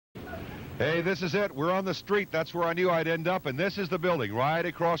Hey, this is it. We're on the street. That's where I knew I'd end up, and this is the building right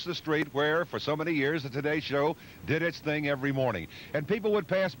across the street where, for so many years, the Today Show did its thing every morning. And people would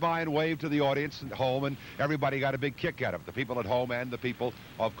pass by and wave to the audience at home, and everybody got a big kick out of it, the people at home and the people,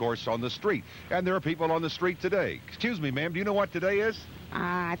 of course, on the street. And there are people on the street today. Excuse me, ma'am, do you know what today is?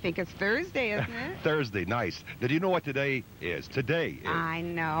 I think it's Thursday, isn't it? Thursday, nice. Did you know what today is? Today is. I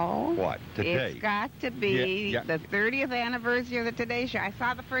know. What? Today. It's got to be the 30th anniversary of the Today Show. I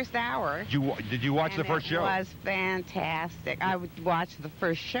saw the first hour. Did you watch the first show? It was fantastic. I would watch the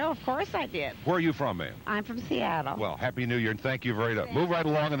first show. Of course I did. Where are you from, ma'am? I'm from Seattle. Well, Happy New Year, and thank you very much. Move right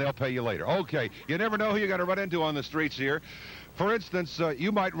along, and they'll pay you later. Okay, you never know who you're going to run into on the streets here. For instance,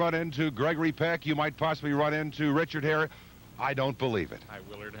 you might run into Gregory Peck. You might possibly run into Richard Harris. I don't believe it. Hi,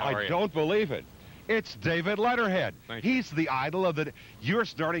 Willard. How are you? I don't believe it. It's David Letterman. He's the idol of the... You're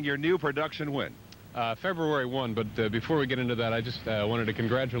starting your new production when? February 1, but before we get into that, I just wanted to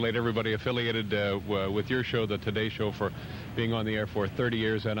congratulate everybody affiliated with your show, The Today Show, for being on the air for 30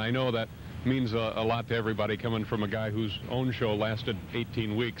 years, and I know that means a lot to everybody coming from a guy whose own show lasted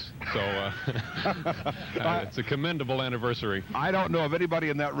 18 weeks, so it's a commendable anniversary. I don't know of anybody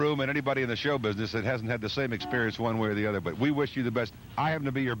in that room and anybody in the show business that hasn't had the same experience one way or the other, but we wish you the best. I happen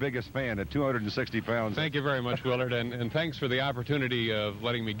to be your biggest fan at 260 pounds. Thank you very much, Willard, and thanks for the opportunity of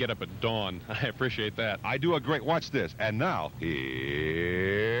letting me get up at dawn. I appreciate that. I do a great... Watch this. And now,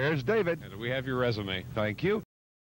 here's David. And we have your resume. Thank you.